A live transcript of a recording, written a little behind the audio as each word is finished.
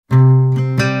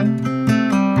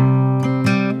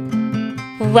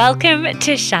Welcome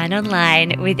to Shine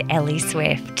Online with Ellie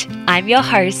Swift. I'm your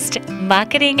host,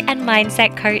 marketing and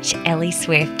mindset coach Ellie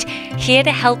Swift, here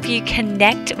to help you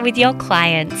connect with your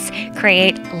clients,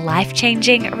 create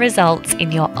life-changing results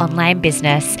in your online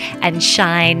business, and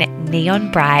shine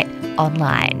neon bright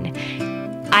online.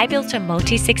 I built a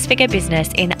multi-six-figure business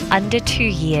in under 2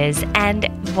 years and,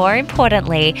 more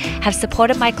importantly, have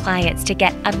supported my clients to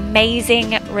get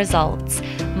amazing results.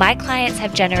 My clients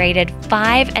have generated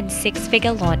 5- and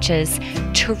 6-figure launches,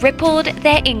 tripled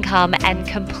their income, and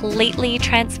completely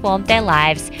transformed their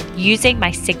lives using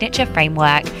my signature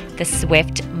framework, the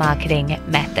Swift Marketing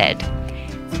Method.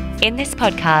 In this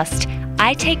podcast,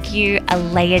 I take you a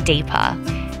layer deeper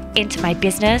into my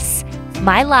business,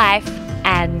 my life,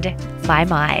 and my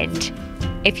mind.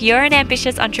 If you're an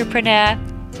ambitious entrepreneur,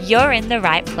 you're in the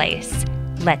right place.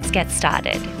 Let's get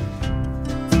started.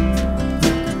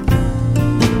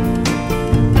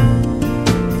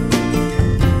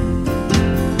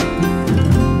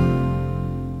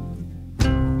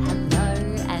 Hello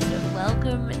and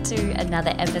welcome to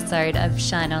another episode of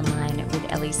Shine Online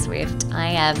with Ellie Swift. I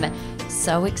am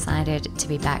so excited to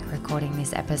be back recording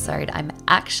this episode. I'm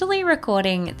actually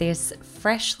recording this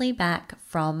freshly back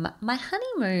from my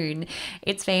honeymoon.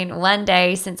 It's been 1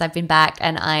 day since I've been back,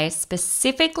 and I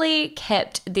specifically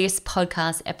kept this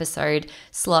podcast episode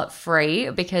slot free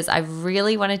because I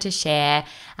really wanted to share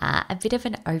a bit of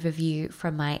an overview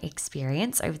from my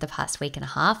experience over the past week and a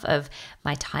half of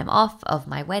my time off, of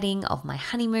my wedding, of my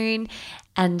honeymoon.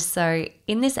 And so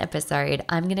in this episode,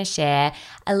 I'm going to share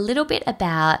a little bit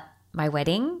about my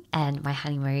wedding and my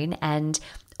honeymoon, and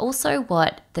also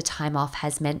what the time off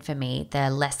has meant for me, the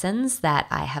lessons that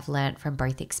I have learned from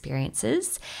both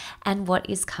experiences, and what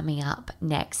is coming up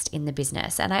next in the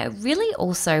business. And I really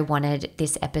also wanted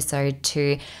this episode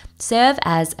to serve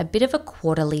as a bit of a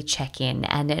quarterly check-in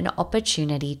and an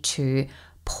opportunity to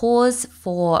pause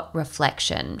for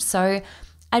reflection. So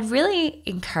I'd really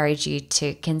encourage you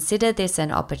to consider this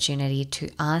an opportunity to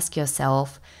ask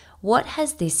yourself, what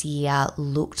has this year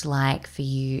looked like for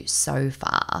you so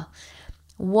far?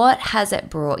 What has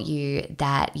it brought you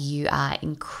that you are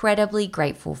incredibly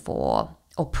grateful for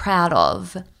or proud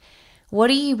of?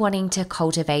 What are you wanting to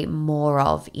cultivate more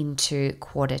of into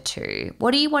quarter two?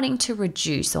 What are you wanting to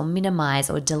reduce or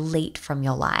minimize or delete from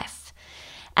your life?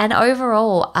 And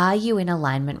overall, are you in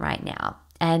alignment right now?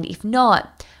 And if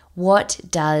not, what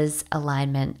does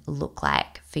alignment look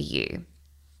like for you?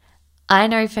 I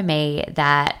know for me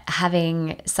that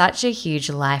having such a huge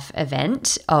life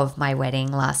event of my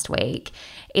wedding last week,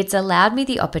 it's allowed me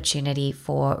the opportunity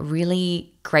for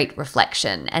really great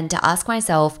reflection and to ask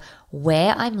myself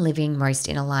where I'm living most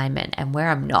in alignment and where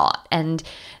I'm not. And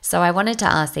so I wanted to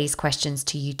ask these questions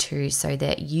to you too, so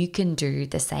that you can do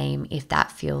the same if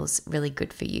that feels really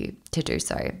good for you to do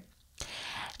so.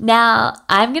 Now,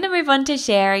 I'm going to move on to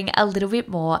sharing a little bit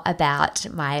more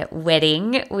about my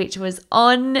wedding, which was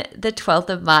on the 12th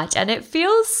of March, and it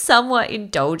feels somewhat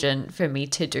indulgent for me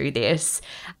to do this,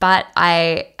 but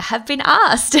I have been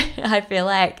asked. I feel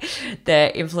like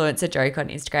the influencer joke on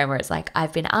Instagram where it's like,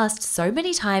 I've been asked so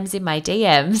many times in my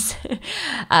DMs,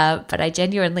 but I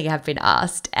genuinely have been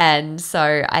asked. And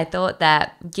so I thought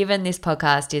that given this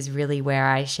podcast is really where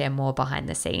I share more behind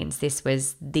the scenes, this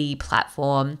was the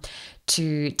platform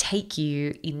to take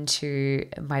you into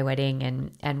my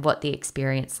wedding and what the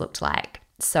experience looked like.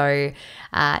 So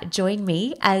join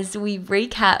me as we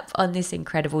recap on this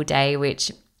incredible day, which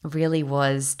really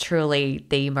was truly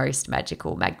the most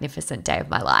magical, magnificent day of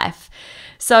my life.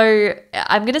 So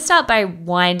I'm going to start by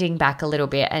winding back a little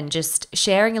bit and just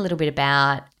sharing a little bit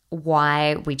about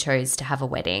why we chose to have a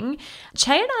wedding.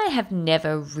 Che and I have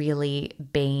never really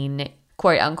been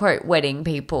quote unquote wedding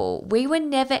people. We were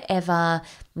never ever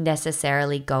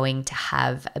necessarily going to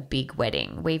have a big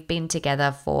wedding. We've been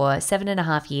together for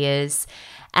 7.5 years,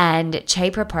 and Che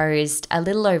proposed a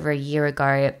little over a year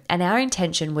ago, and our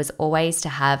intention was always to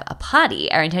have a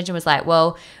party. Our intention was like,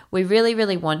 well, we really,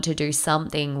 really want to do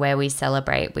something where we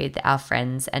celebrate with our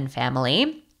friends and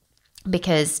family,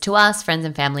 because to us, friends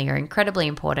and family are incredibly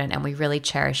important and we really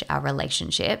cherish our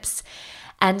relationships.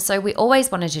 And so we always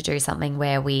wanted to do something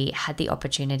where we had the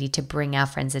opportunity to bring our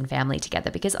friends and family together,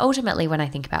 because ultimately when I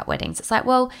think about weddings, it's like,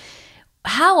 well,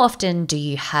 how often do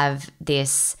you have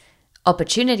this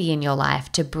opportunity in your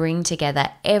life to bring together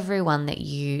everyone that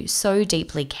you so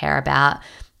deeply care about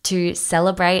to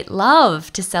celebrate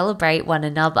love, to celebrate one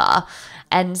another?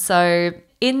 And so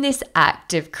in this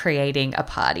act of creating a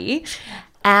party,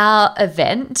 our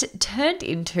event turned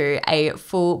into a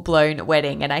full-blown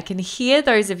wedding. And I can hear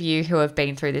those of you who have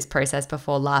been through this process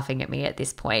before laughing at me at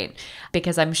this point,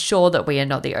 because I'm sure that we are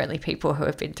not the only people who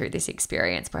have been through this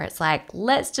experience where it's like,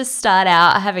 let's just start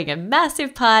out having a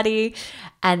massive party,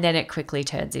 and then it quickly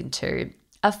turns into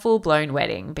a full-blown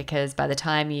wedding, because by the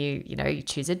time you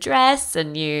choose a dress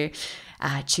and you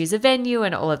choose a venue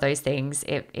and all of those things,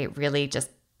 it really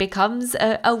just becomes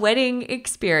a wedding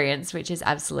experience, which is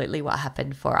absolutely what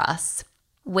happened for us.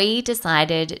 We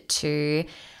decided to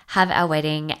have our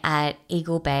wedding at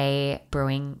Eagle Bay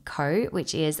Brewing Co.,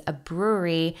 which is a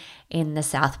brewery in the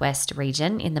southwest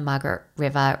region, in the Margaret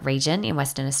River region in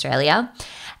Western Australia.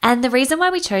 And the reason why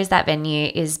we chose that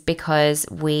venue is because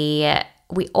we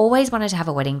always wanted to have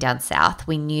a wedding down south.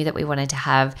 We knew that we wanted to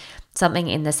have something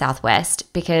in the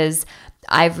southwest, because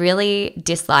I really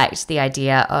disliked the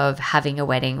idea of having a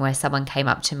wedding where someone came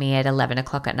up to me at 11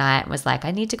 o'clock at night and was like,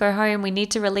 I need to go home, we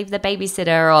need to relieve the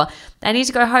babysitter, or I need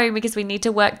to go home because we need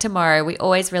to work tomorrow. We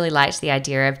always really liked the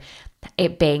idea of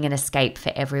it being an escape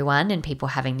for everyone and people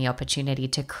having the opportunity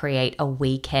to create a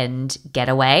weekend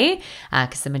getaway,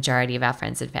 because the majority of our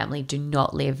friends and family do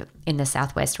not live in the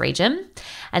southwest region.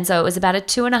 And so it was about a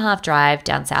 2.5 drive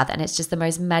down south, and it's just the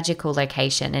most magical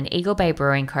location. And Eagle Bay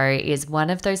Brewing Co. is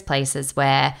one of those places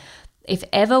where if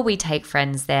ever we take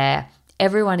friends there,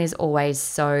 everyone is always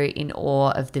so in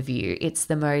awe of the view. It's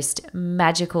the most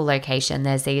magical location.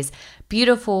 There's these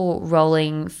beautiful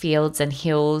rolling fields and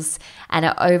hills, and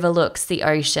it overlooks the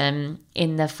ocean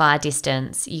in the far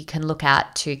distance. You can look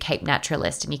out to Cape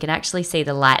Naturalist, and you can actually see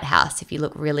the lighthouse if you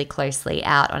look really closely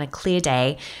out on a clear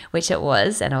day, which it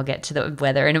was, and I'll get to the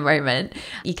weather in a moment.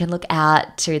 You can look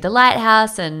out to the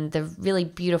lighthouse and the really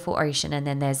beautiful ocean, and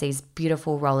then there's these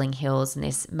beautiful rolling hills and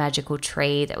this magical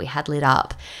tree that we had lit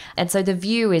up. And so the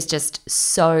view is just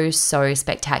so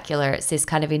spectacular. It's this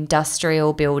kind of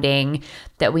industrial building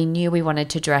that we knew we wanted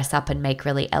to dress up and make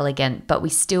really elegant, but we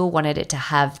still wanted it to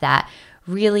have that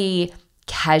really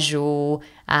casual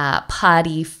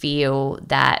party feel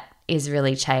that is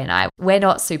really Che and I. We're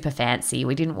not super fancy.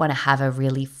 We didn't want to have a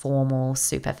really formal,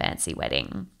 super fancy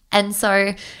wedding. And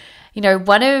so,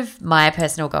 one of my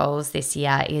personal goals this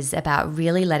year is about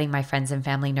really letting my friends and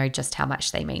family know just how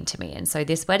much they mean to me. And so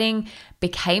this wedding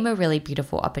became a really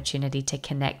beautiful opportunity to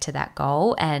connect to that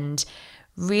goal and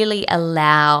really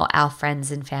allow our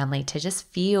friends and family to just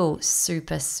feel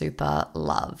super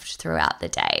loved throughout the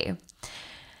day.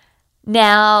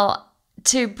 Now,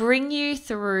 to bring you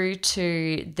through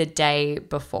to the day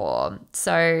before.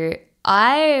 So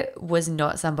I was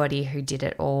not somebody who did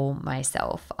it all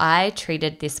myself. I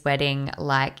treated this wedding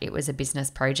like it was a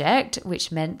business project,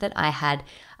 which meant that I had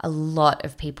a lot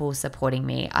of people supporting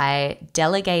me. I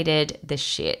delegated the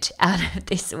shit out of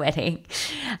this wedding.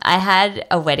 I had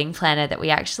a wedding planner that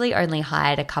we actually only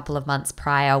hired a couple of months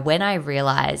prior, when I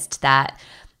realized that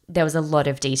there was a lot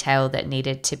of detail that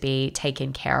needed to be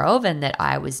taken care of and that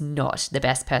I was not the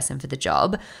best person for the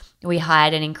job. We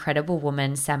hired an incredible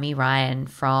woman, Sammy Ryan,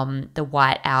 from the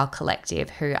White Owl Collective,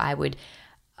 who I would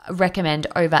recommend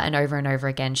over and over and over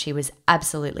again. She was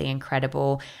absolutely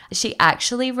incredible. She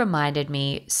actually reminded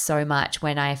me so much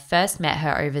when I first met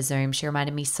her over Zoom. She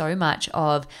reminded me so much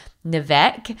of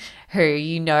Nivek, who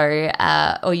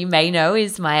or you may know,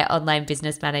 is my online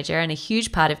business manager and a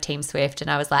huge part of Team Swift. And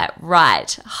I was like,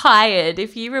 right, hired.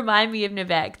 If you remind me of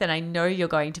Nivek, then I know you're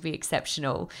going to be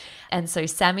exceptional. And so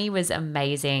Sammy was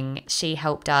amazing. She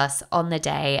helped us on the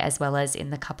day as well as in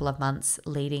the couple of months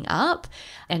leading up.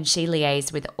 And she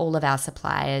liaised with all of our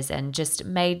suppliers and just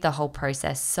made the whole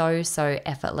process so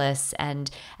effortless and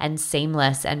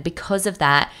seamless. And because of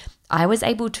that, I was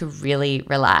able to really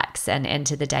relax and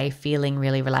enter the day feeling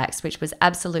really relaxed, which was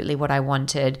absolutely what I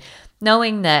wanted,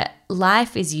 knowing that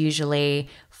life is usually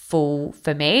full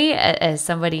for me as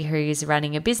somebody who's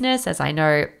running a business, as I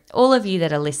know all of you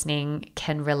that are listening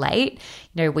can relate.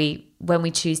 When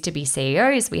we choose to be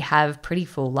CEOs, we have pretty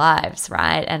full lives,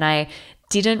 right? And I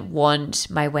didn't want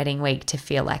my wedding week to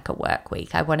feel like a work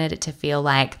week. I wanted it to feel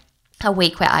like a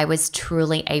week where I was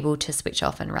truly able to switch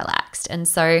off and relaxed. And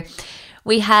so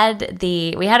we had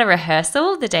a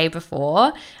rehearsal the day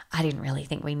before. I didn't really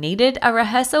think we needed a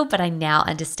rehearsal, but I now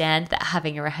understand that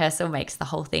having a rehearsal makes the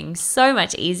whole thing so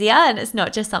much easier, and it's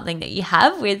not just something that you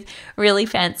have with really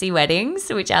fancy weddings,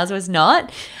 which ours was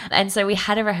not. And so we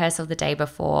had a rehearsal the day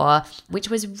before, which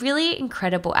was really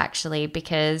incredible actually,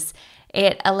 because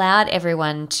it allowed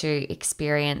everyone to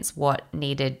experience what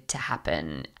needed to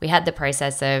happen. We had the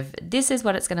process of, this is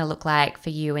what it's going to look like for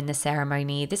you in the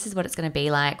ceremony. This is what it's going to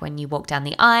be like when you walk down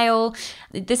the aisle.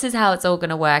 This is how it's all going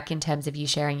to work in terms of you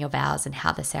sharing your vows and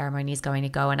how the ceremony is going to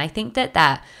go. And I think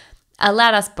that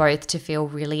allowed us both to feel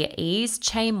really at ease.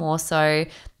 Che more so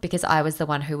because I was the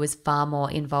one who was far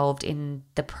more involved in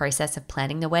the process of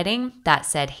planning the wedding. That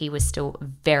said, he was still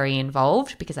very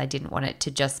involved because I didn't want it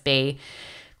to just be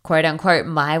quote unquote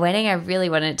my wedding. I really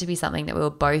wanted it to be something that we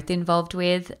were both involved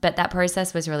with, but that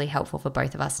process was really helpful for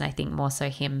both of us, and I think more so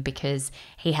him because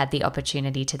he had the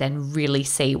opportunity to then really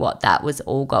see what that was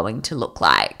all going to look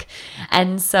like.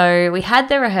 And so we had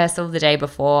the rehearsal the day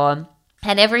before,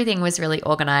 and everything was really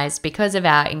organized because of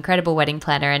our incredible wedding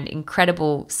planner and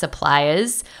incredible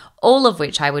suppliers, all of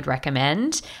which I would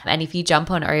recommend. And if you jump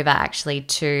on over actually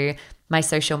to my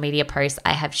social media posts,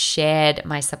 I have shared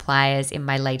my suppliers in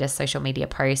my latest social media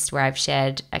post where I've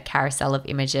shared a carousel of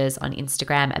images on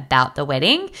Instagram about the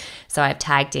wedding. So I've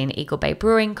tagged in Eagle Bay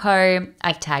Brewing Co.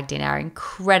 I've tagged in our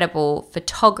incredible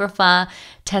photographer,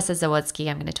 Tessa Zawodzki.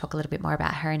 I'm going to talk a little bit more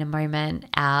about her in a moment.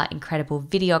 Our incredible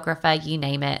videographer, you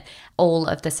name it, all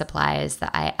of the suppliers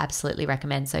that I absolutely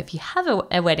recommend. So if you have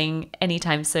a wedding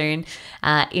anytime soon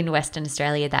in Western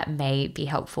Australia, that may be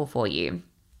helpful for you.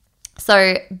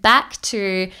 So back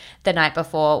to the night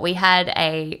before, we had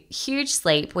a huge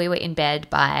sleep. We were in bed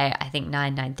by, I think,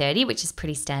 9:30, which is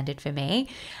pretty standard for me.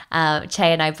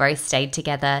 Che and I both stayed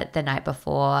together the night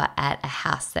before at a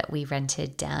house that we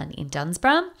rented down in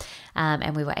Dunsborough,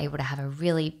 and we were able to have a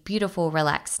really beautiful,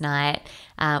 relaxed night,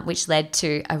 which led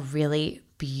to a really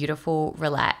beautiful,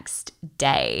 relaxed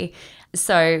day.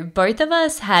 So both of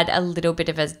us had a little bit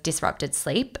of a disrupted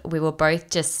sleep. We were both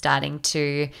just starting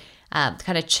to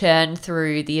kind of churn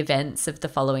through the events of the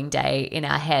following day in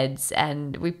our heads.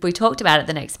 And we talked about it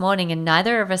the next morning, and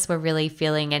neither of us were really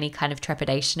feeling any kind of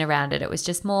trepidation around it. It was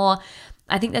just more,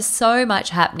 I think there's so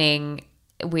much happening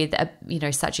with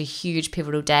such a huge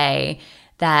pivotal day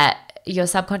that your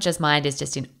subconscious mind is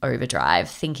just in overdrive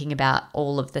thinking about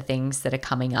all of the things that are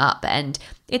coming up. And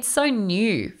it's so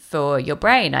new for your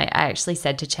brain. I actually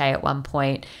said to Che at one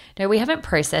point, no, we haven't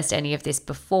processed any of this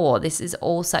before. This is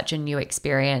all such a new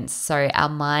experience. So our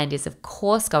mind is, of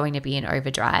course, going to be in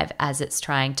overdrive as it's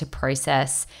trying to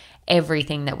process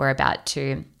everything that we're about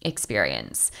to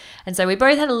experience. And so we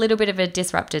both had a little bit of a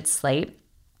disrupted sleep.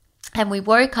 And we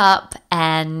woke up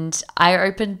and I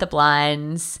opened the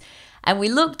blinds and we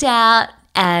looked out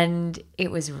and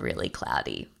it was really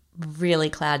cloudy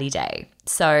day.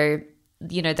 So,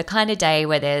 the kind of day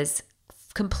where there's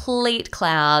complete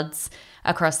clouds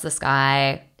across the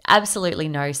sky, absolutely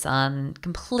no sun,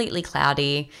 completely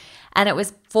cloudy. And it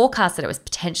was forecast that it was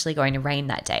potentially going to rain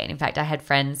that day. And in fact, I had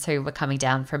friends who were coming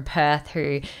down from Perth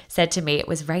who said to me it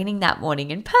was raining that morning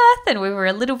in Perth, and we were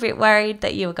a little bit worried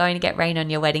that you were going to get rain on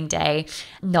your wedding day.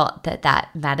 Not that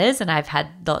that matters. And I've had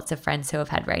lots of friends who have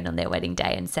had rain on their wedding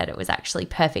day and said it was actually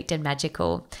perfect and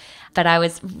magical. But I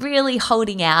was really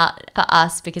holding out for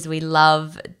us because we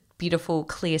love beautiful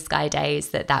clear sky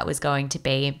days that was going to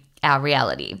be our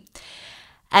reality.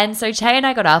 And so Che and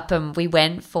I got up and we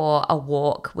went for a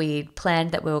walk. We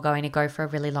planned that we were going to go for a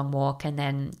really long walk and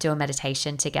then do a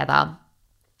meditation together.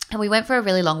 And we went for a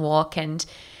really long walk and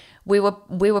we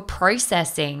were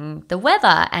processing the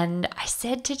weather. And I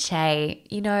said to Che,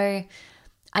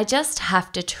 I just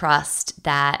have to trust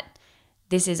that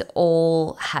this is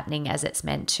all happening as it's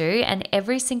meant to. And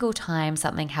every single time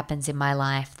something happens in my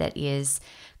life that is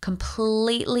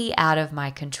completely out of my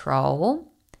control,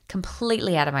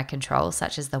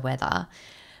 such as the weather,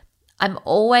 I'm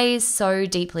always so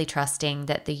deeply trusting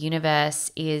that the universe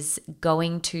is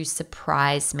going to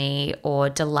surprise me or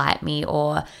delight me,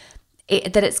 or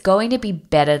that it's going to be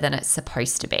better than it's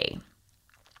supposed to be.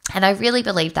 And I really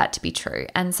believe that to be true.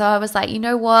 And so I was like, you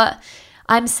know what?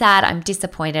 I'm sad, I'm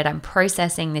disappointed, I'm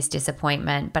processing this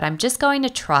disappointment, but I'm just going to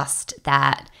trust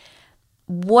that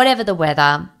whatever the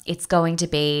weather, it's going to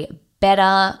be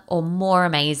better or more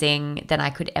amazing than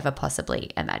I could ever possibly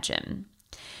imagine.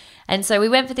 And so we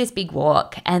went for this big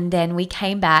walk, and then we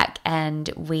came back and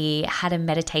we had a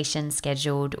meditation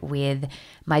scheduled with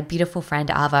my beautiful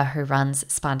friend Ava, who runs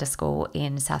Spanda School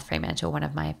in South Fremantle, one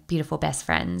of my beautiful best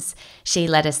friends. She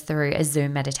led us through a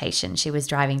Zoom meditation. She was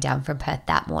driving down from Perth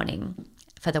that morning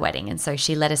for the wedding, and so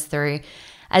she led us through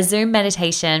a Zoom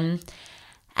meditation.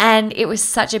 And it was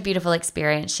such a beautiful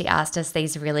experience. She asked us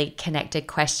these really connected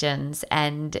questions.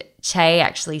 And Che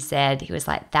actually said, he was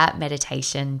like, that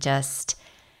meditation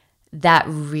that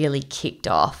really kicked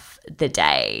off the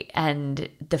day and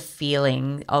the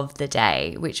feeling of the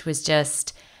day, which was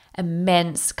just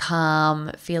immense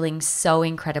calm, feeling so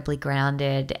incredibly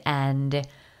grounded and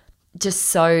just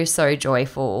so, so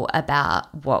joyful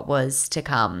about what was to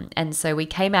come. And so we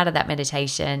came out of that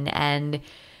meditation and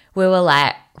we were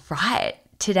like, right,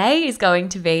 today is going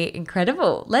to be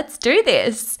incredible. Let's do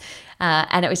this.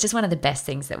 And it was just one of the best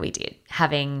things that we did,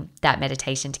 having that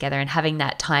meditation together and having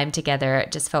that time together.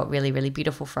 It just felt really, really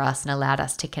beautiful for us and allowed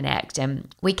us to connect.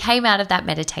 And we came out of that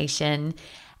meditation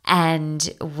and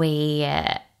we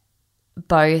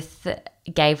both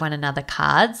gave one another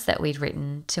cards that we'd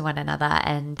written to one another,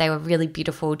 and they were really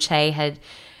beautiful. Che had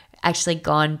actually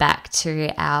gone back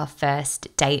to our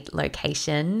first date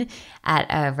location at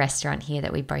a restaurant here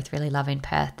that we both really love in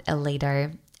Perth,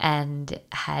 Alito, and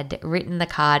had written the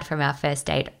card from our first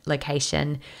date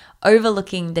location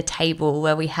overlooking the table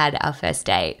where we had our first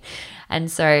date. And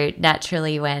so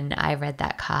naturally, when I read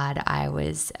that card, I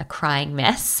was a crying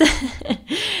mess.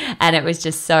 And it was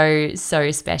just so,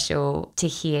 so special to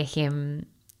hear him,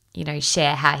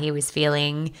 share how he was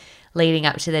feeling leading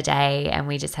up to the day. And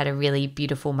we just had a really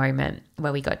beautiful moment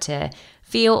where we got to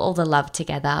feel all the love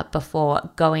together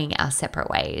before going our separate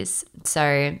ways.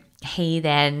 So he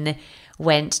then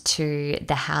went to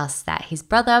the house that his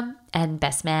brother and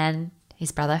best man,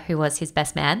 his brother who was his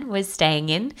best man, was staying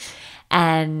in.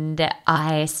 And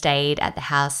I stayed at the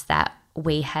house that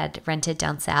we had rented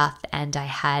down south, and I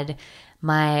had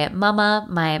my mama,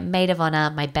 my maid of honor,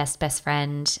 my best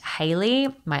friend, Hayley,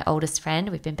 my oldest friend.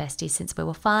 We've been besties since we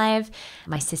were 5.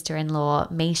 My sister-in-law,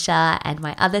 Misha, and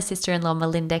my other sister-in-law,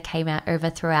 Melinda, came out over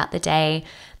throughout the day,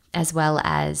 as well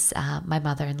as my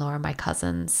mother-in-law and my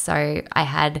cousins. So I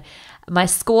had my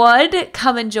squad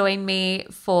come and join me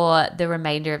for the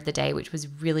remainder of the day, which was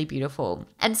really beautiful.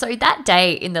 And so that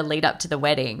day in the lead up to the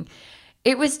wedding,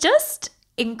 it was just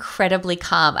incredibly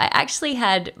calm. I actually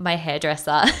had my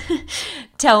hairdresser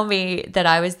tell me that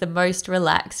I was the most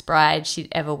relaxed bride she'd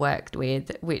ever worked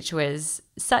with, which was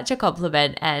such a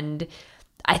compliment. And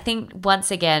I think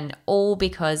once again, all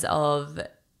because of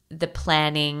the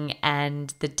planning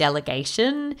and the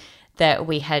delegation that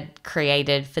we had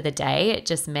created for the day. It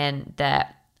just meant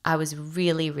that I was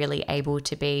really, really able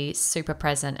to be super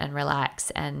present and relax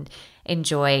and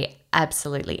enjoy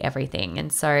absolutely everything.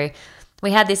 And so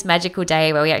we had this magical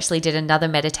day where we actually did another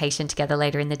meditation together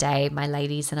later in the day, my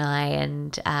ladies and I,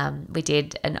 and we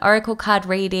did an oracle card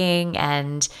reading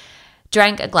and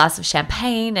drank a glass of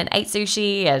champagne and ate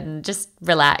sushi and just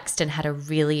relaxed and had a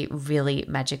really, really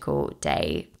magical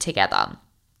day together.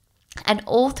 And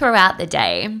all throughout the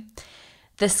day,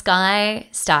 the sky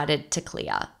started to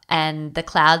clear and the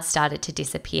clouds started to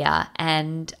disappear.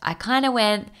 And I kind of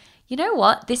went, you know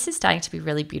what? This is starting to be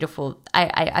really beautiful.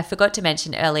 I forgot to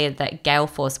mention earlier that gale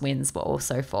force winds were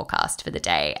also forecast for the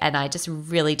day. And I just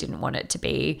really didn't want it to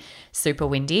be super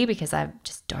windy because I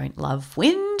just don't love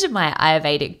wind. My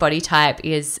Ayurvedic body type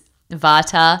is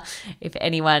Vata. If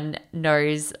anyone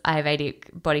knows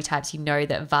Ayurvedic body types, you know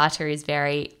that Vata is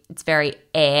very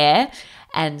air.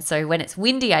 And so when it's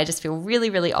windy, I just feel really,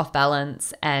 really off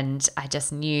balance. And I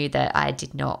just knew that I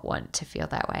did not want to feel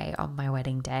that way on my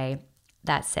wedding day.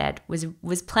 That said,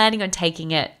 was planning on taking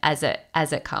it as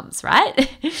it comes, right?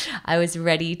 I was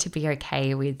ready to be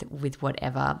okay with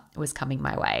whatever was coming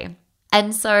my way.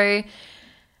 And so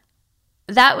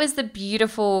that was the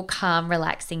beautiful, calm,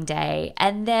 relaxing day.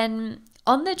 And then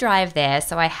on the drive there,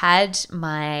 so I had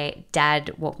my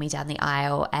dad walk me down the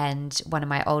aisle and one of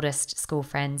my oldest school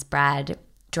friends, Brad,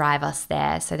 drive us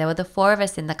there. So there were the 4 of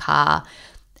us in the car.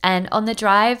 And on the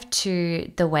drive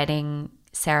to the wedding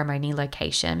ceremony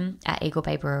location at Eagle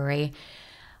Bay Brewery,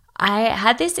 I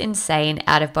had this insane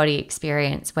out-of-body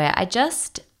experience where I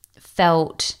just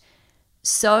felt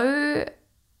so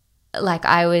like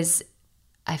I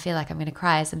feel like I'm going to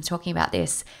cry as I'm talking about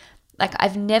this. Like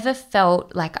I've never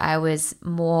felt like I was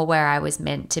more where I was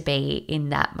meant to be in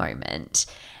that moment.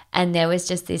 And there was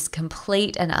just this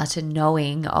complete and utter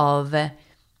knowing of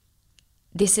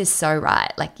this is so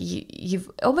right. Like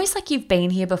you've almost like you've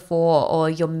been here before, or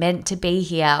you're meant to be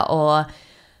here, or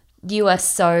you are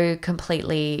so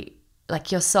completely like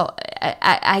you're so,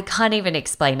 I can't even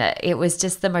explain it. It was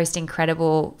just the most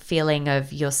incredible feeling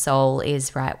of your soul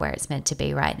is right where it's meant to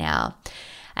be right now.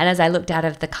 And as I looked out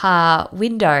of the car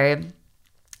window,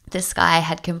 the sky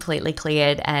had completely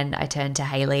cleared, and I turned to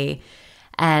Hayley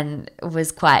and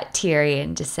was quite teary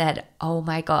and just said, oh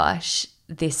my gosh,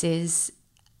 this is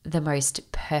the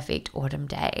most perfect autumn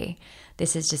day.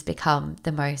 This has just become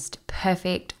the most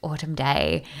perfect autumn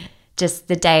day, just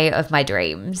the day of my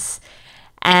dreams.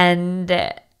 And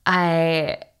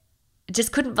I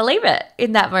just couldn't believe it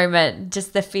in that moment.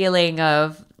 Just the feeling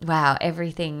of, wow,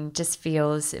 everything just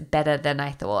feels better than I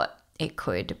thought it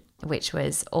could, which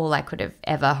was all I could have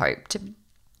ever hoped.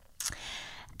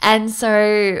 And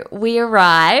so we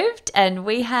arrived and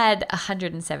we had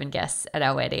 107 guests at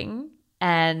our wedding,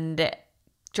 and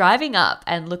driving up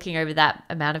and looking over that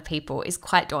amount of people is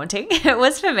quite daunting. It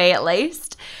was for me at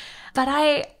least. But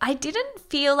I didn't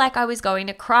feel like I was going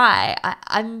to cry.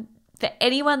 I'm for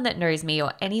anyone that knows me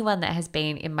or anyone that has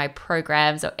been in my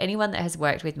programs or anyone that has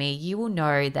worked with me, you will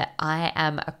know that I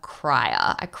am a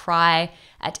crier. I cry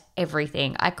at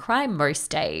everything. I cry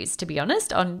most days, to be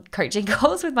honest, on coaching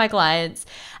calls with my clients.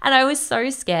 And I was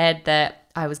so scared that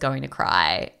I was going to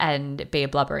cry and be a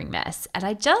blubbering mess. And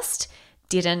I just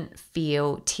didn't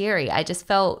feel teary. I just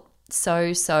felt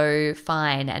so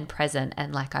fine and present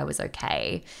and like I was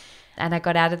okay. And I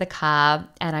got out of the car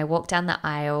and I walked down the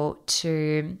aisle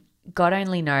to God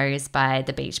Only Knows by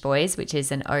the Beach Boys, which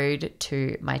is an ode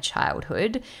to my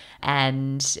childhood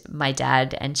and my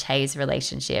dad and Che's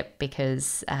relationship,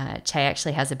 because Che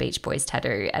actually has a Beach Boys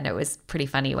tattoo. And it was pretty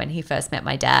funny when he first met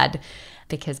my dad,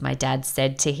 because my dad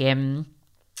said to him,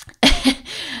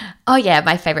 oh yeah,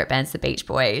 my favorite band's the Beach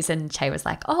Boys. And Che was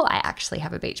like, oh, I actually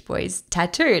have a Beach Boys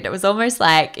tattooed. It was almost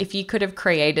like if you could have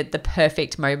created the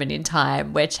perfect moment in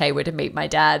time where Che were to meet my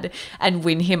dad and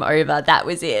win him over, that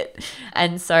was it.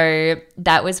 And so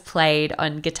that was played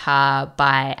on guitar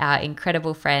by our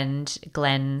incredible friend,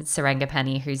 Glenn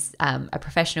Sarangapani, who's a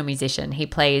professional musician. He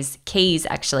plays keys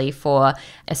actually for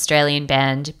Australian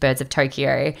band Birds of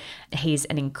Tokyo. He's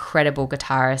an incredible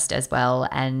guitarist as well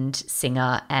and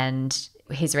singer, and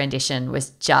his rendition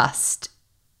was just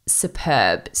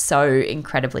superb, so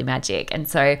incredibly magic. And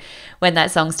so when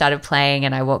that song started playing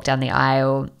and I walked down the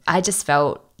aisle, I just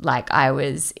felt like I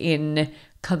was in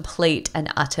complete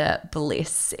and utter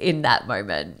bliss in that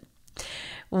moment.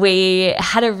 We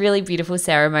had a really beautiful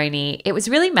ceremony. It was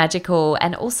really magical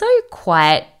and also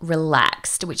quite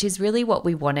relaxed, which is really what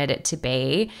we wanted it to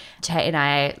be. Che and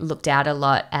I looked out a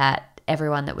lot at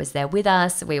everyone that was there with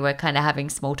us. We were kind of having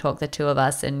small talk, the two of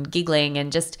us, and giggling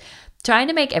and just trying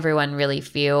to make everyone really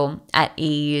feel at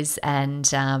ease and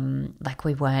like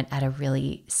we weren't at a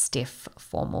really stiff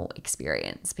formal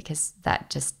experience, because that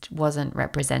just wasn't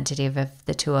representative of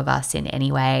the two of us in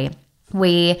any way.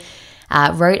 We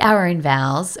wrote our own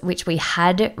vows, which we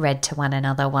had read to one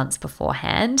another once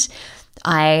beforehand.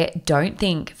 I don't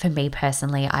think, for me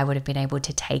personally, I would have been able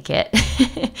to take it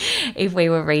if we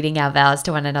were reading our vows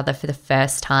to one another for the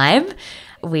first time.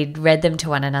 We'd read them to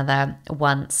one another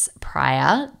once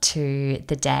prior to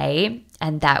the day,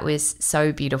 and that was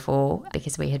so beautiful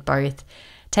because we had both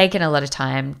taken a lot of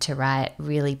time to write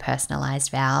really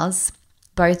personalized vows.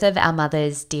 Both of our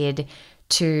mothers did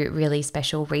two really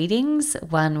special readings.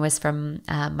 One was from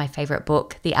my favorite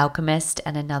book, The Alchemist,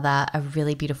 and another a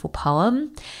really beautiful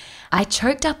poem. I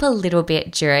choked up a little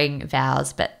bit during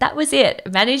vows, but that was it.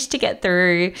 Managed to get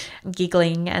through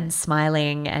giggling and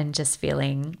smiling and just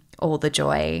feeling all the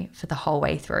joy for the whole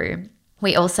way through.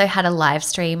 We also had a live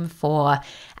stream for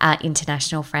our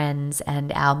international friends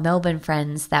and our Melbourne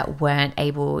friends that weren't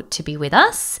able to be with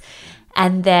us.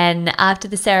 And then after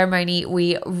the ceremony,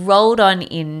 we rolled on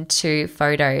into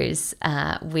photos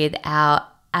with our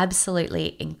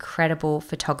absolutely incredible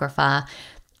photographer,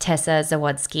 Tessa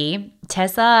Zawodzki.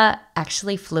 Tessa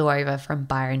actually flew over from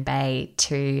Byron Bay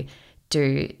to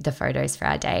do the photos for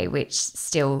our day, which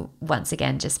still, once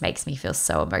again, just makes me feel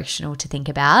so emotional to think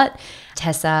about.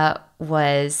 Tessa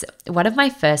was one of my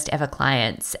first ever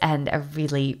clients and a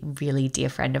really, really dear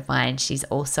friend of mine. She's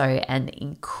also an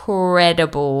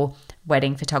incredible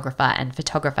wedding photographer and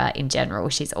photographer in general.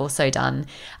 She's also done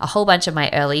a whole bunch of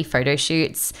my early photo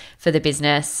shoots for the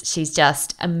business. She's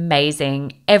just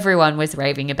amazing. Everyone was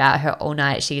raving about her all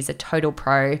night. She's a total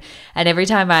pro. And every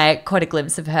time I caught a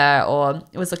glimpse of her or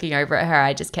was looking over at her,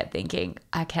 I just kept thinking,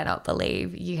 I cannot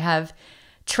believe you have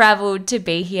traveled to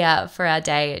be here for our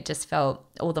day. It just felt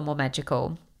all the more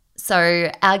magical.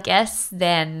 So our guests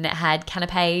then had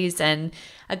canapes and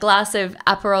a glass of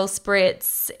Aperol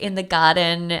Spritz in the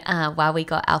garden while we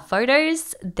got our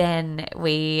photos. Then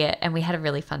we had a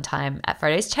really fun time at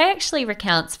photos. Che actually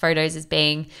recounts photos as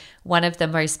being one of the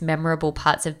most memorable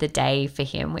parts of the day for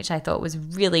him, which I thought was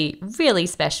really, really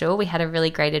special. We had a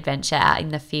really great adventure out in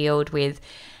the field with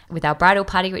our bridal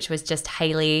party, which was just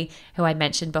Haley, who I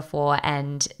mentioned before,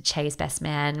 and Che's best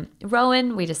man,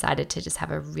 Rowan. We decided to just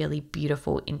have a really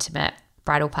beautiful, intimate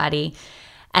bridal party.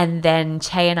 And then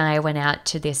Che and I went out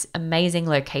to this amazing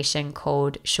location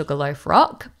called Sugarloaf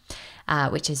Rock,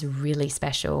 which is really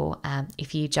special.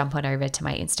 If you jump on over to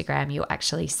my Instagram, you'll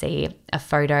actually see a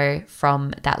photo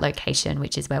from that location,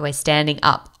 which is where we're standing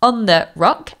up on the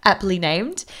rock, aptly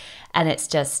named. And it's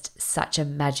just such a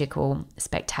magical,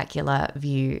 spectacular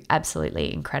view,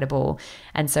 absolutely incredible.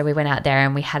 And so we went out there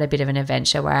and we had a bit of an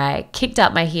adventure where I kicked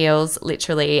up my heels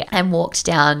literally and walked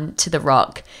down to the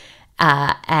rock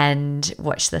and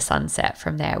watched the sunset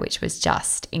from there, which was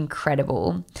just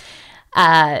incredible.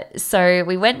 So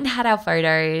we went and had our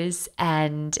photos,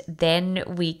 and then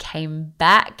we came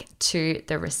back to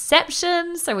the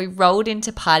reception. So we rolled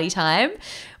into party time.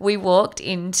 We walked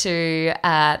into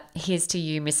Here's to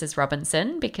You, Mrs.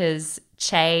 Robinson, because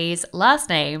Che's last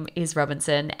name is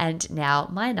Robinson and now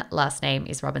my last name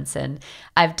is Robinson.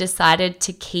 I've decided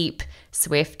to keep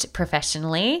Swift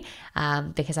professionally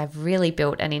because I've really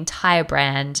built an entire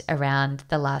brand around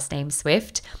the last name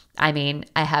Swift. I mean,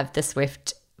 I have the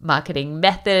Swift marketing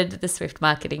method, the Swift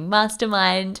marketing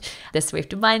mastermind, the Swift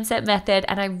mindset method,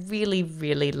 and I really,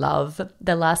 really love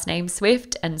the last name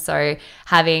Swift. And so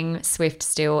having Swift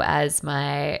still as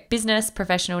my business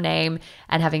professional name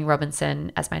and having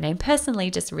Robinson as my name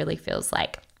personally just really feels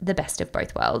like the best of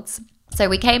both worlds. So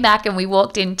we came back and we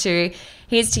walked into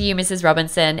Here's to You, Mrs.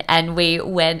 Robinson, and we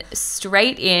went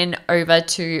straight in over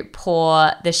to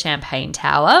pour the champagne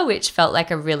tower, which felt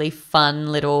like a really fun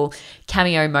little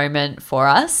cameo moment for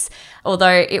us.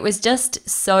 Although it was just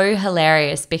so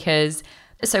hilarious because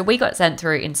so we got sent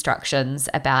through instructions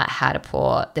about how to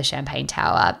pour the champagne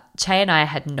tower. Che and I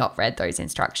had not read those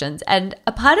instructions, and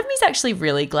a part of me is actually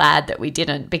really glad that we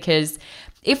didn't, because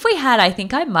if we had, I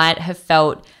think I might have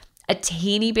felt a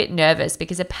teeny bit nervous,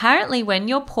 because apparently when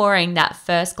you're pouring that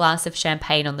first glass of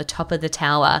champagne on the top of the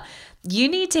tower, you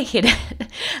need to hit it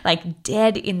like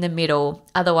dead in the middle.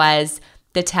 Otherwise,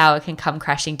 the tower can come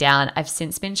crashing down. I've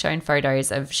since been shown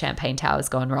photos of champagne towers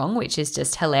gone wrong, which is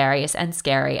just hilarious and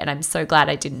scary. And I'm so glad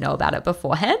I didn't know about it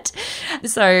beforehand.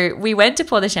 So we went to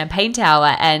pour the champagne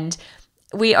tower, and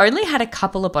we only had a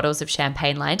couple of bottles of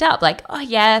champagne lined up. Like, oh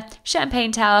yeah,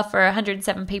 champagne tower for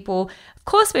 107 people. Of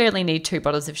course, we only need 2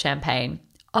 bottles of champagne.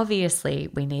 Obviously,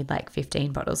 we need like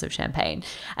 15 bottles of champagne.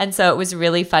 And so it was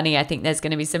really funny. I think there's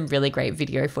going to be some really great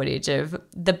video footage of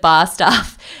the bar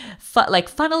staff like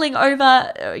funneling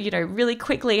over, really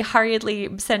quickly,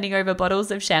 hurriedly sending over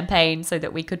bottles of champagne so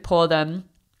that we could pour them.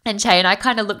 And Che and I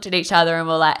kind of looked at each other and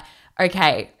were like,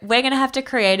 okay, we're going to have to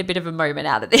create a bit of a moment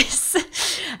out of this.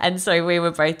 And so we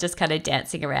were both just kind of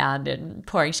dancing around and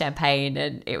pouring champagne,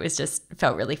 and it was just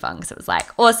felt really fun. So it was like,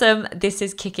 awesome, this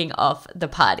is kicking off the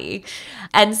party.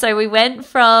 And so we went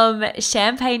from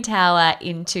champagne tower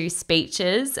into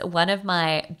speeches. One of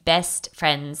my best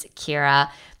friends, Kira,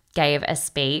 gave a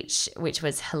speech which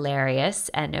was hilarious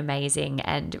and amazing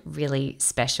and really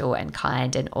special and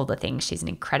kind and all the things. She's an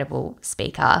incredible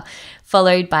speaker,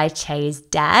 followed by Che's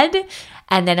dad.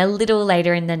 And then a little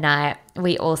later in the night,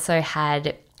 we also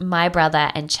had my brother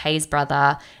and Che's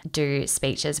brother do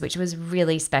speeches, which was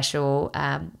really special.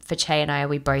 For Che and I,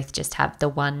 we both just have the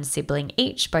one sibling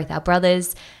each, both our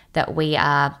brothers, that we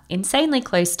are insanely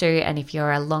close to. And if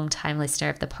you're a long-time listener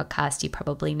of the podcast, you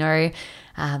probably know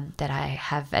that I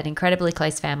have an incredibly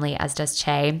close family, as does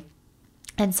Che.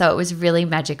 And so it was really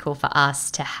magical for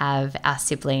us to have our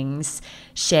siblings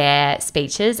share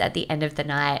speeches at the end of the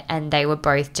night. And they were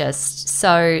both just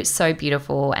so, so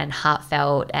beautiful and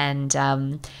heartfelt, and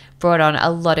brought on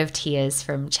a lot of tears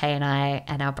from Che and I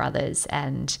and our brothers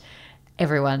and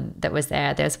everyone that was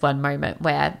there. There's one moment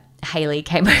where Haley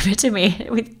came over to me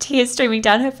with tears streaming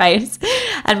down her face,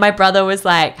 and my brother was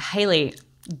like, Haley,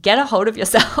 get a hold of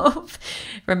yourself,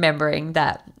 remembering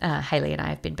that Haley and I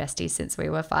have been besties since we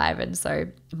were 5. And so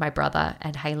my brother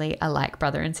and Haley are like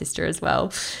brother and sister as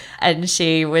well. And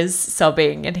she was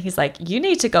sobbing, and he's like, you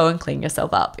need to go and clean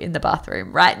yourself up in the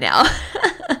bathroom right now.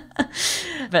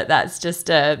 But that's just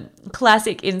a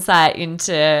classic insight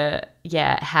into,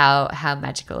 how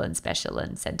magical and special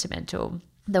and sentimental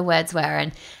the words were.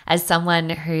 And as someone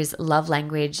whose love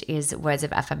language is words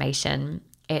of affirmation,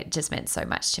 it just meant so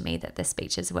much to me that the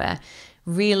speeches were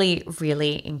really,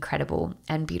 really incredible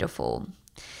and beautiful.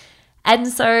 And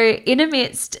so in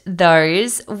amidst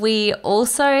those, we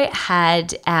also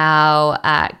had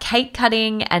our cake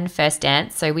cutting and first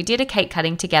dance. So we did a cake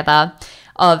cutting together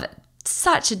of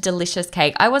such a delicious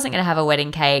cake. I wasn't going to have a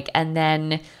wedding cake. And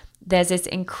then there's this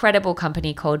incredible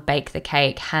company called Bake the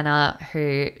Cake, Hannah,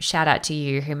 who, shout out to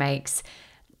you, who makes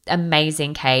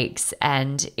amazing cakes.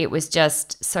 And it was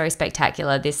just so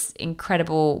spectacular. This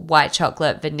incredible white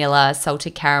chocolate, vanilla,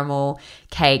 salted caramel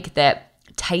cake that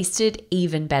tasted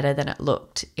even better than it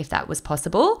looked, if that was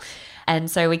possible. And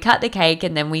so we cut the cake,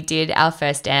 and then we did our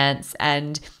first dance,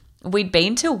 and we'd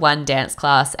been to one dance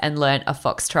class and learnt a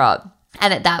foxtrot.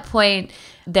 And at that point,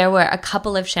 there were a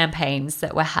couple of champagnes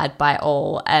that were had by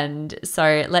all. And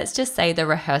so let's just say the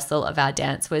rehearsal of our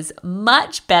dance was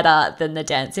much better than the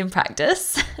dance in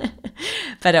practice.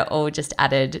 But it all just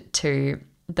added to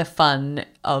the fun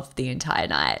of the entire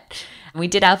night. We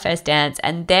did our first dance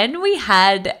and then we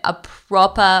had a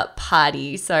proper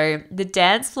party. So the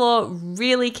dance floor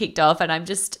really kicked off and I'm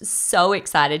just so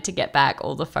excited to get back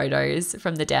all the photos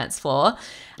from the dance floor.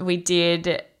 We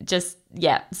did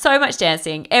so much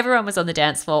dancing. Everyone was on the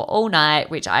dance floor all night,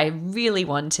 which I really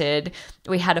wanted.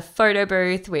 We had a photo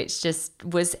booth, which just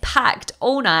was packed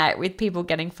all night with people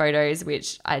getting photos,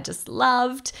 which I just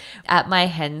loved. At my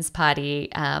hen's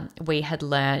party, we had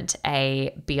learnt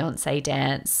a Beyonce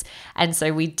dance. And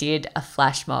so we did a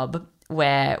flash mob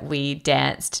where we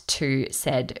danced to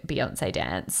said Beyonce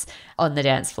dance on the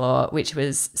dance floor, which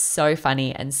was so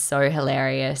funny and so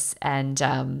hilarious and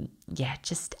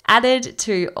just added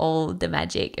to all the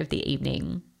magic of the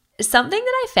evening. Something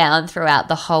that I found throughout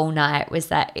the whole night was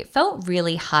that it felt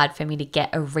really hard for me to get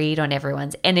a read on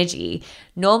everyone's energy.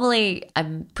 Normally,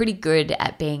 I'm pretty good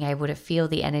at being able to feel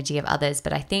the energy of others,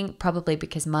 but I think probably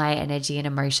because my energy and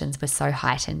emotions were so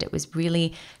heightened, it was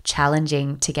really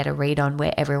challenging to get a read on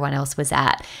where everyone else was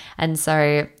at. And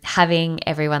so having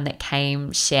everyone that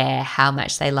came share how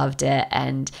much they loved it,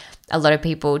 and a lot of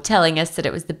people telling us that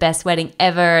it was the best wedding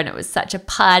ever and it was such a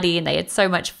party and they had so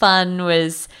much fun,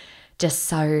 was just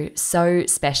so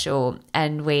special.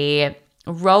 And we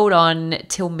rolled on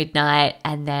till midnight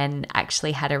and then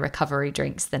actually had a recovery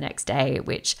drinks the next day,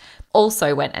 which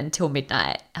also went until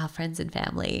midnight. Our friends and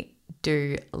family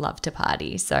do love to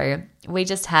party. So we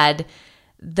just had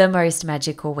the most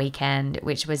magical weekend,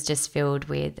 which was just filled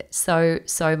with so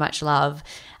much love.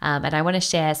 And I want to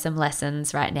share some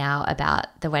lessons right now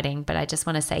about the wedding, but I just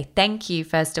want to say thank you,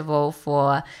 first of all,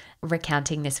 for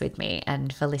recounting this with me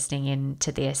and for listening in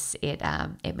to this. It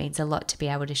means a lot to be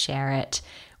able to share it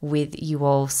with you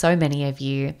all. So many of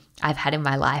you I've had in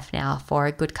my life now for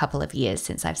a good couple of years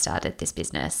since I've started this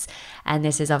business. And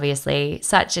this is obviously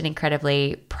such an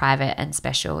incredibly private and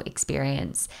special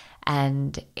experience.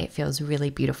 And it feels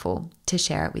really beautiful to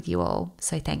share it with you all.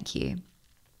 So thank you.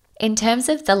 In terms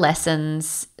of the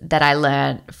lessons that I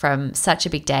learned from such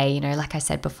a big day, like I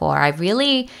said before, I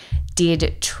really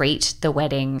did treat the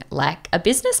wedding like a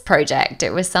business project.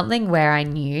 It was something where I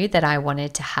knew that I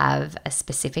wanted to have a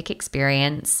specific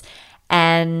experience,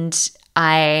 and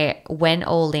I went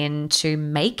all in to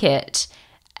make it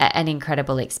an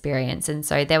incredible experience. And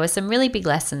so there were some really big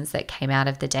lessons that came out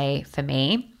of the day for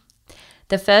me.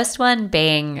 The first one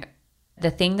being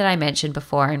the thing that I mentioned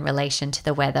before in relation to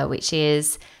the weather, which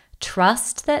is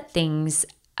trust that things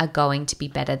are going to be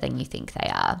better than you think they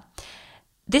are.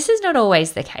 This is not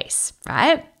always the case,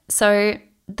 right? So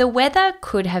the weather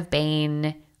could have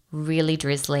been really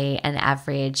drizzly and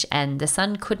average and the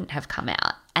sun couldn't have come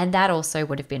out, and that also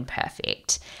would have been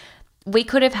perfect. We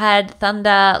could have had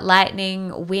thunder,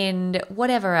 lightning, wind,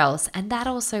 whatever else, and that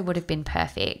also would have been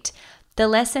perfect. The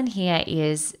lesson here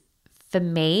is, for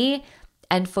me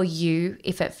and for you,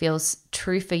 if it feels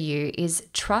true for you, is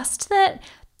trust that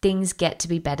things get to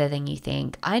be better than you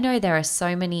think. I know there are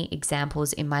so many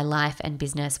examples in my life and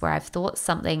business where I've thought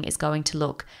something is going to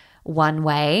look one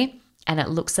way and it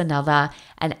looks another,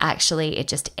 and actually it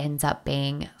just ends up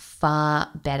being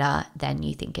far better than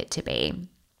you think it to be.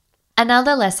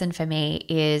 Another lesson for me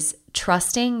is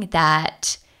trusting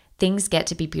that things get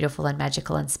to be beautiful and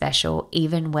magical and special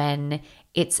even when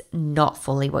it's not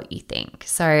fully what you think.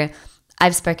 So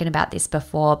I've spoken about this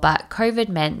before, but COVID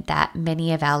meant that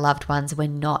many of our loved ones were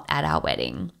not at our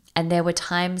wedding. And there were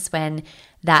times when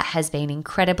that has been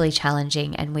incredibly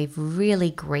challenging and we've really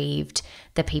grieved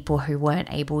the people who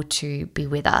weren't able to be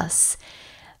with us.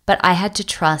 But I had to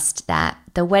trust that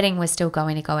the wedding was still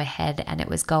going to go ahead and it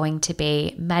was going to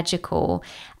be magical.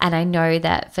 And I know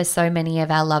that for so many of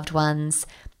our loved ones,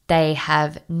 they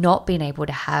have not been able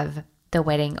to have the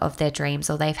wedding of their dreams,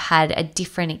 or they've had a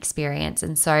different experience.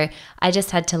 And so I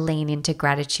just had to lean into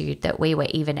gratitude that we were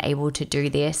even able to do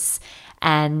this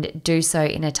and do so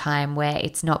in a time where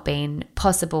it's not been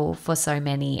possible for so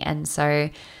many. And so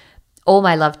all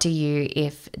my love to you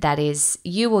if that is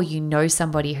you, or you know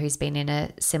somebody who's been in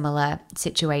a similar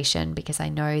situation, because I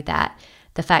know that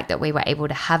the fact that we were able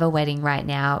to have a wedding right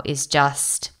now is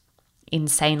just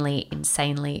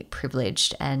insanely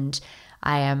privileged, and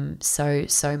I am so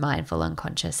mindful and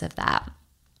conscious of that.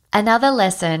 Another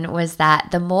lesson was that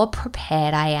the more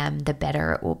prepared I am, the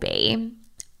better it will be.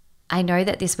 I know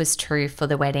that this was true for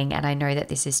the wedding, and I know that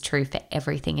this is true for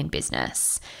everything in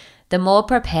business. The more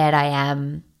prepared I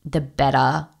am, the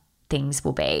better things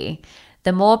will be.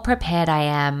 The more prepared I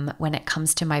am when it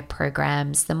comes to my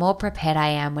programs, the more prepared I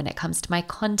am when it comes to my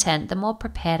content, the more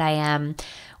prepared I am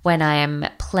when I am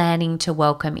planning to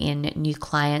welcome in new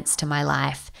clients to my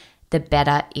life, the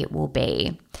better it will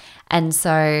be. And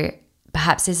so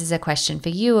perhaps this is a question for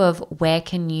you of where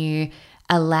can you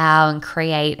allow and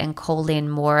create and call in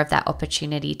more of that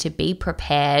opportunity to be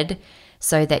prepared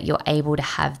so that you're able to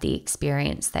have the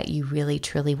experience that you really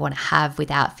truly want to have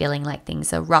without feeling like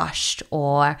things are rushed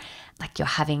or like you're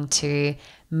having to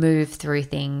move through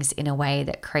things in a way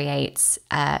that creates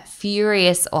a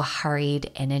furious or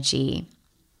hurried energy.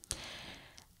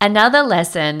 Another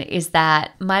lesson is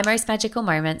that my most magical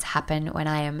moments happen when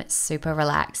I am super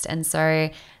relaxed. And so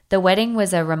the wedding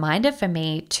was a reminder for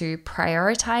me to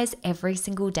prioritize every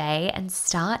single day and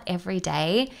start every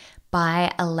day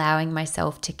by allowing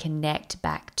myself to connect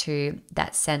back to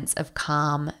that sense of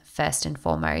calm first and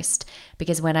foremost,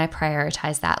 because when I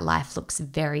prioritize that, life looks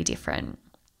very different.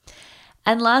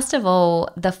 And last of all,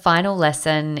 the final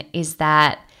lesson is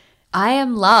that I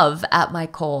am love at my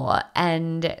core,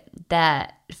 and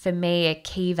that for me, a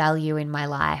key value in my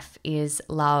life is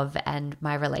love and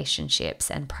my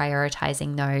relationships and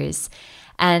prioritizing those.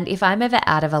 And if I'm ever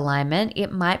out of alignment,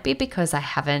 it might be because I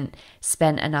haven't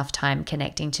spent enough time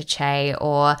connecting to Che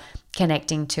or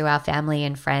connecting to our family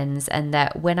and friends. And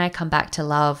that when I come back to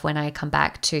love, when I come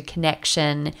back to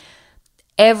connection,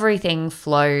 everything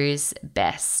flows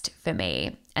best for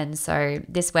me. And so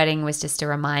this wedding was just a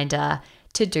reminder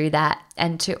to do that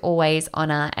and to always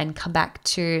honor and come back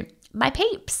to my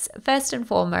peeps first and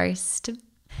foremost.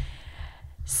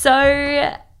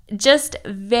 So just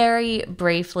very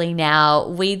briefly now,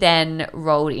 we then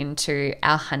rolled into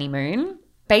our honeymoon.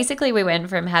 Basically, we went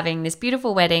from having this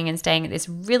beautiful wedding and staying at this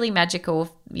really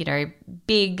magical,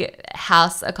 big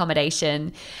house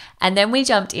accommodation. And then we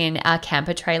jumped in our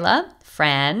camper trailer,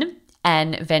 Fran,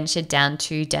 and ventured down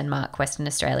to Denmark, Western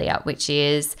Australia, which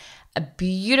is a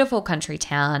beautiful country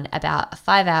town about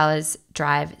 5 hours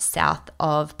drive south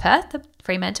of Perth,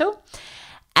 Fremantle.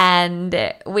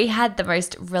 And we had the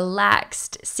most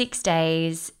relaxed 6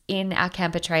 days in our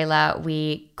camper trailer.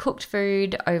 We cooked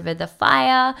food over the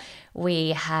fire. We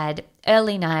had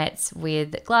early nights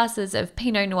with glasses of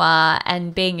Pinot Noir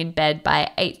and being in bed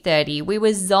by 8:30. We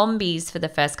were zombies for the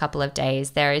first couple of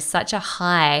days. There is such a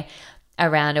high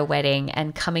around a wedding,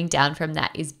 and coming down from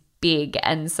that is big.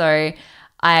 And so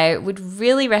I would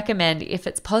really recommend, if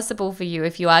it's possible for you,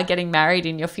 if you are getting married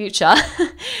in your future,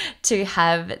 to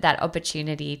have that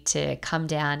opportunity to come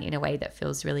down in a way that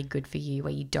feels really good for you,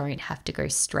 where you don't have to go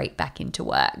straight back into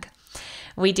work.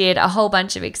 We did a whole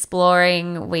bunch of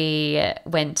exploring. We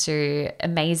went to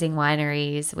amazing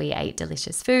wineries. We ate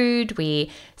delicious food.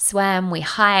 We swam. We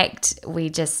hiked. We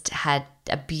just had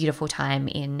a beautiful time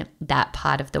in that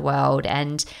part of the world.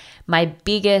 And my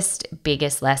biggest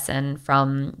lesson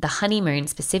from the honeymoon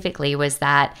specifically was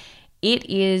that it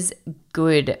is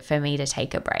good for me to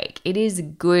take a break. It is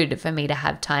good for me to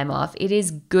have time off. It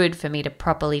is good for me to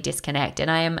properly disconnect.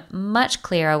 And I am much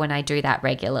clearer when I do that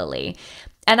regularly.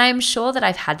 And I'm sure that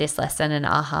I've had this lesson, an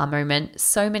aha moment,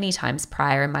 so many times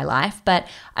prior in my life, but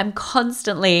I'm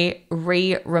constantly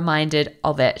reminded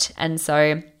of it. And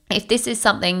so if this is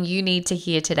something you need to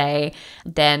hear today,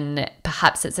 then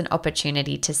perhaps it's an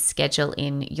opportunity to schedule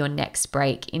in your next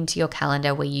break into your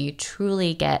calendar where you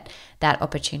truly get that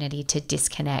opportunity to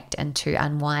disconnect and to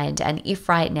unwind. And if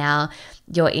right now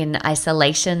you're in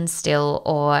isolation still,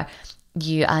 or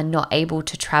you are not able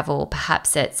to travel,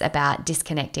 perhaps it's about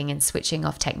disconnecting and switching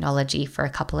off technology for a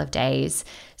couple of days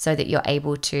so that you're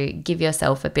able to give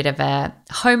yourself a bit of a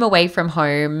home away from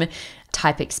home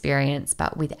type experience,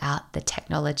 but without the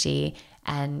technology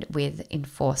and with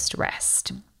enforced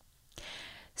rest.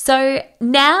 So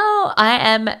now I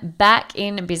am back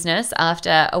in business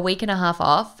after a week and a half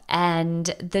off, and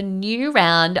the new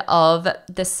round of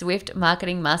the Swift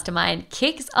Marketing Mastermind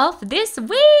kicks off this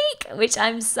week, which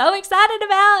I'm so excited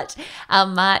about. Our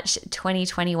March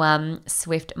 2021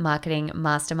 Swift Marketing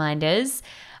Masterminders.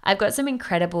 I've got some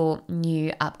incredible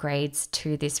new upgrades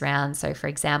to this round. So for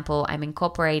example, I'm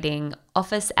incorporating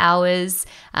office hours,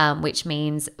 which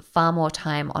means far more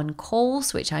time on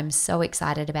calls, which I'm so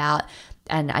excited about.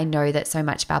 And I know that so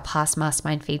much of our past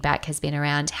mastermind feedback has been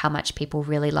around how much people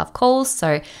really love calls.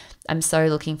 So I'm so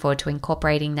looking forward to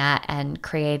incorporating that and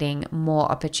creating more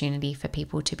opportunity for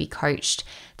people to be coached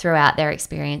throughout their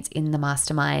experience in the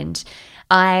mastermind.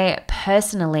 I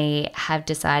personally have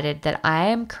decided that I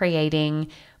am creating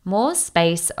more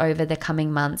space over the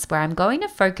coming months where I'm going to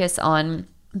focus on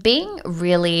being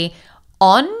really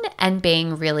on and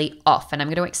being really off. And I'm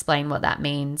going to explain what that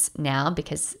means now,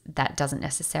 because that doesn't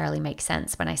necessarily make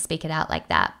sense when I speak it out like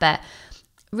that. But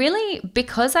really,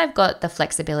 because I've got the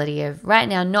flexibility of right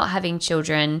now not having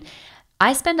children,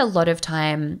 I spend a lot of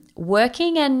time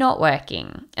working and not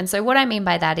working. And so what I mean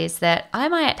by that is that I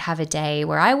might have a day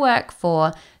where I work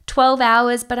for 12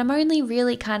 hours, but I'm only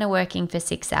really kind of working for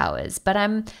 6 hours, but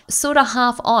I'm sort of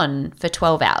half on for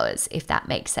 12 hours, if that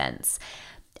makes sense.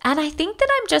 And I think that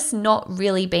I'm just not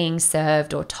really being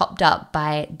served or topped up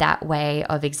by that way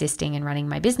of existing and running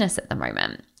my business at the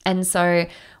moment. And so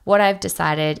what I've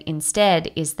decided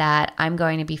instead is that I'm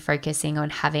going to be focusing on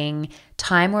having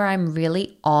time where I'm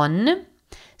really on.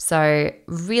 So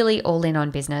really all in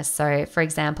on business. So for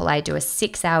example, I do a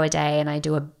 6-hour day and I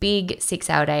do a big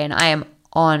 6-hour day and I am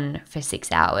on for 6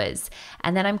 hours.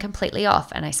 And then I'm completely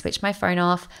off and I switch my phone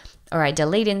off, or I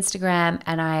delete Instagram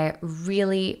and I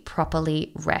really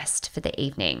properly rest for the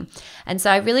evening. And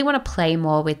so I really want to play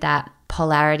more with that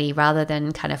polarity rather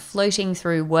than kind of floating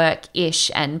through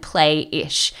work-ish and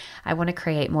play-ish. I want to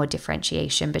create more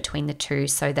differentiation between the two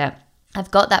so that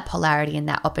I've got that polarity and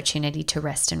that opportunity to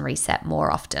rest and reset more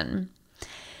often.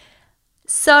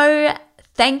 So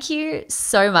thank you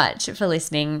so much for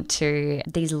listening to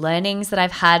these learnings that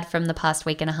I've had from the past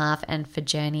week and a half and for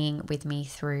journeying with me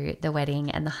through the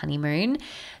wedding and the honeymoon.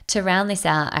 To round this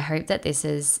out, I hope that this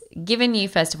has given you,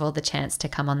 first of all, the chance to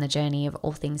come on the journey of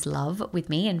all things love with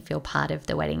me and feel part of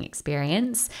the wedding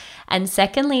experience. And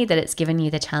secondly, that it's given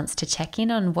you the chance to check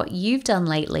in on what you've done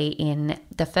lately in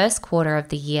the first quarter of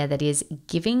the year that is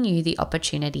giving you the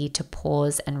opportunity to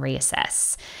pause and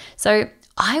reassess. So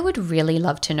I would really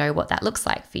love to know what that looks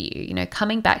like for you. You know,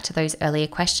 coming back to those earlier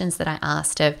questions that I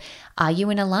asked of, are you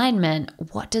in alignment?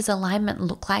 What does alignment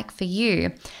look like for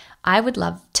you? I would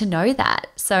love to know that.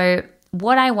 So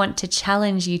what I want to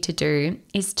challenge you to do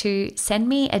is to send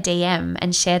me a DM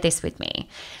and share this with me.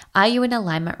 Are you in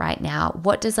alignment right now?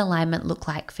 What does alignment look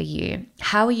like for you?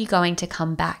 How are you going to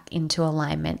come back into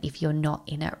alignment if you're not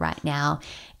in it right now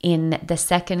in the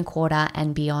second quarter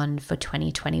and beyond for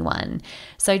 2021?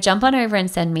 So jump on over and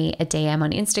send me a DM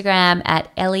on Instagram at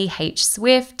Ellie H.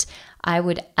 Swift. I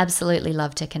would absolutely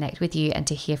love to connect with you and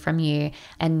to hear from you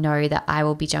and know that I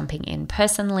will be jumping in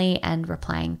personally and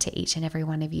replying to each and every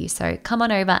one of you. So come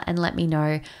on over and let me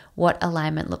know what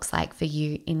alignment looks like for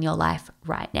you in your life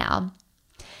right now.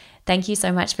 Thank you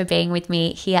so much for being with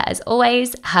me here as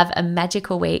always. Have a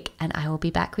magical week and I will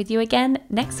be back with you again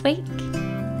next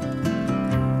week.